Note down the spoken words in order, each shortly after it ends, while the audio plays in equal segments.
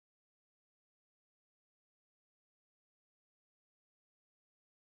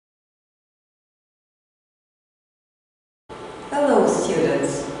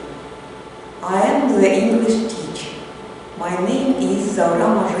students. I am the English teacher. My name is Zaura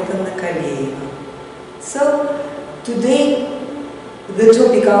Majidovna Kaleyeva. So, today the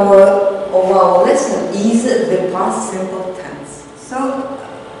topic of our lesson is the past simple tense. So,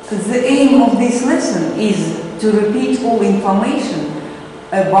 the aim of this lesson is to repeat all information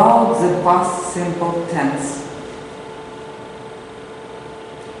about the past simple tense.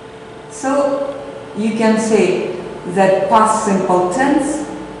 So, you can say that past simple tense,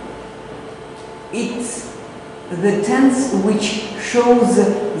 it's the tense which shows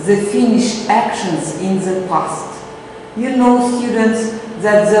the finished actions in the past. You know, students,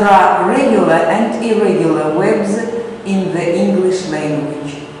 that there are regular and irregular verbs in the English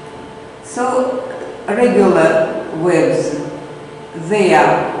language. So, regular verbs, they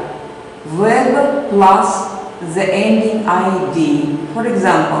are verb plus the ending id. For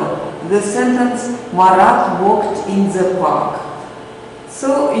example, the sentence Marat walked in the park.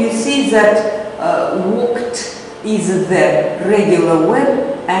 So, you see that walked is the regular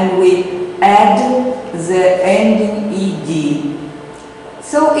verb and we add the ending ed.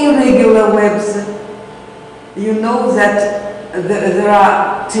 So, irregular verbs, you know that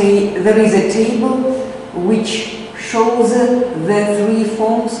there is a table which shows the three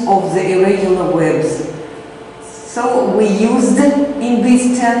forms of the irregular verbs. So, we used in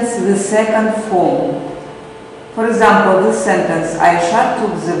this tense the second form. For example, the sentence, Aisha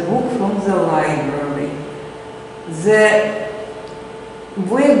took the book from the library. The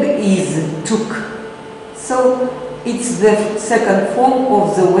verb is took. So, it's the second form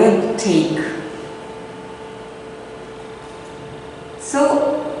of the verb take.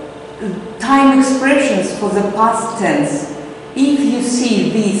 So, time expressions for the past tense. If you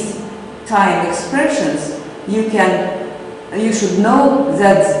see these time expressions, you should know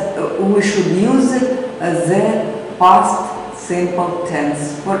that we should use the past simple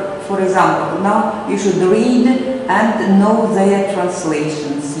tense. For example, now you should read and know their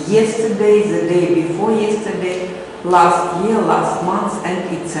translations. Yesterday, the day before yesterday, last year, last month,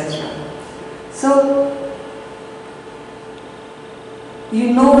 and etc. So,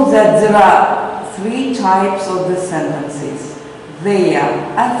 you know that there are three types of the sentences. They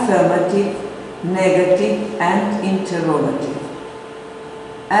are affirmative, negative, and interrogative.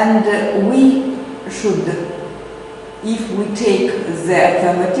 And we should, if we take the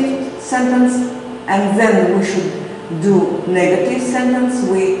affirmative sentence and then we should do negative sentence,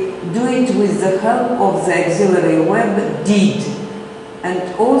 we do it with the help of the auxiliary verb did.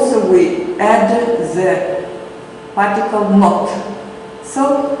 And also we add the particle not.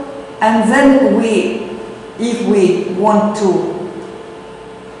 So, and then if we want to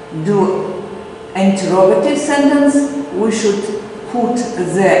do interrogative sentence, we should put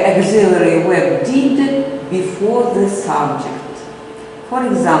the auxiliary verb did before the subject. For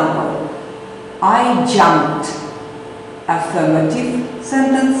example, I jumped, affirmative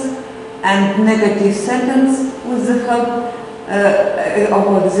sentence, and negative sentence with the help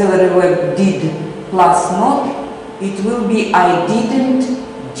of auxiliary verb did plus not, it will be I didn't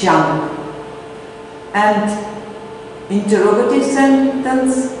jump. And interrogative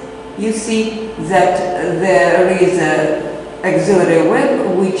sentence, you see that there is an auxiliary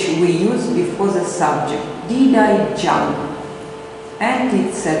verb which we use before the subject. Did I jump? And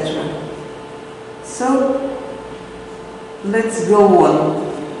etc. So, let's go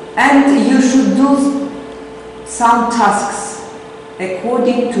on. And you should do some tasks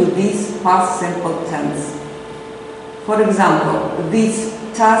according to this past simple tense. For example, this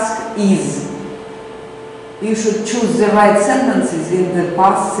task is, you should choose the right sentences in the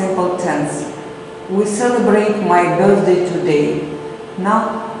past simple tense. We celebrate my birthday today.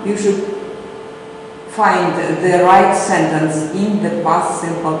 Now you should find the right sentence in the past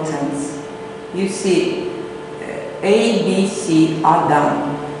simple tense. You see, A, B, C are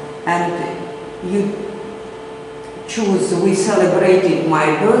done. And you choose, we celebrated my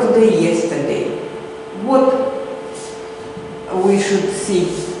birthday yesterday. What we should see,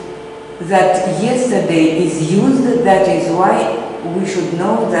 that yesterday is used, that is why we should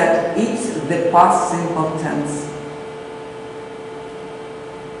know that it's the past simple tense.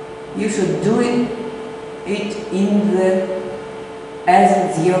 You should do it in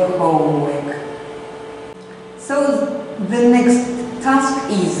as your homework. So the next task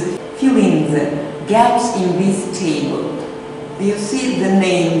is fill in the gaps in this table. You see the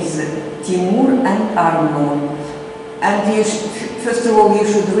names Timur and Arnold. And first of all, you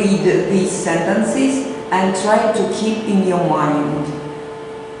should read these sentences and try to keep in your mind.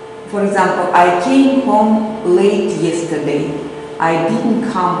 For example, I came home late yesterday. I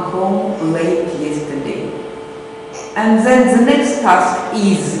didn't come home late yesterday. And then the next task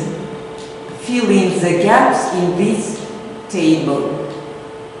is fill in the gaps in this table.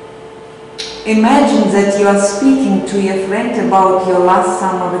 Imagine that you are speaking to your friend about your last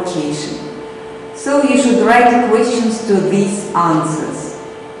summer vacation. So you should write questions to these answers.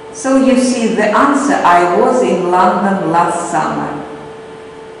 So you see the answer, I was in London last summer.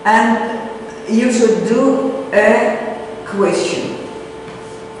 And you should do a question.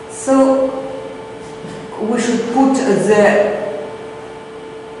 So we should put the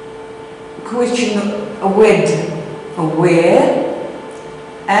question where,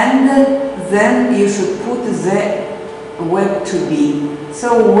 and then you should put the verb to be.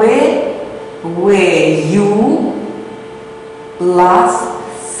 So where were you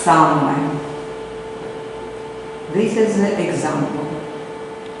last summer? This is the example.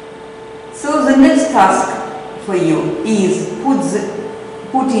 So the next task for you is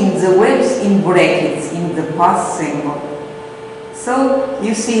putting the verbs in brackets in the past simple. So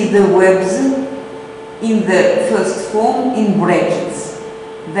you see the verbs in the first form in brackets.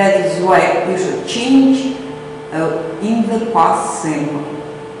 That is why you should change in the past simple.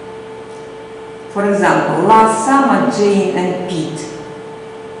 For example, last summer Jane and Pete.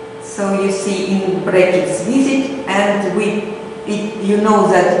 So you see in brackets visit, and you know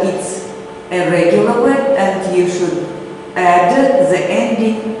that it's a regular verb and you should add the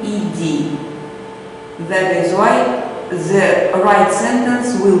ending ed. That is why the right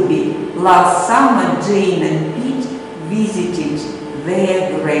sentence will be last summer Jane and Pete visited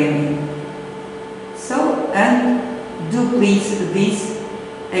their granny. So, and do please this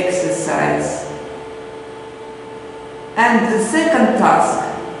exercise. And the second task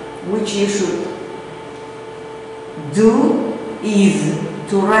which you should do is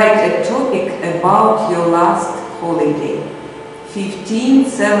to write a topic about your last holiday. 15,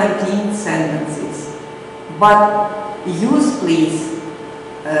 17 sentences. But use please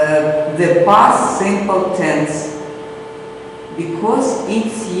the past simple tense, because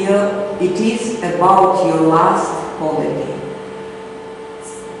it is about your last holiday.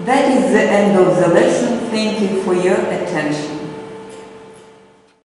 That is the end of the lesson. Thank you for your attention.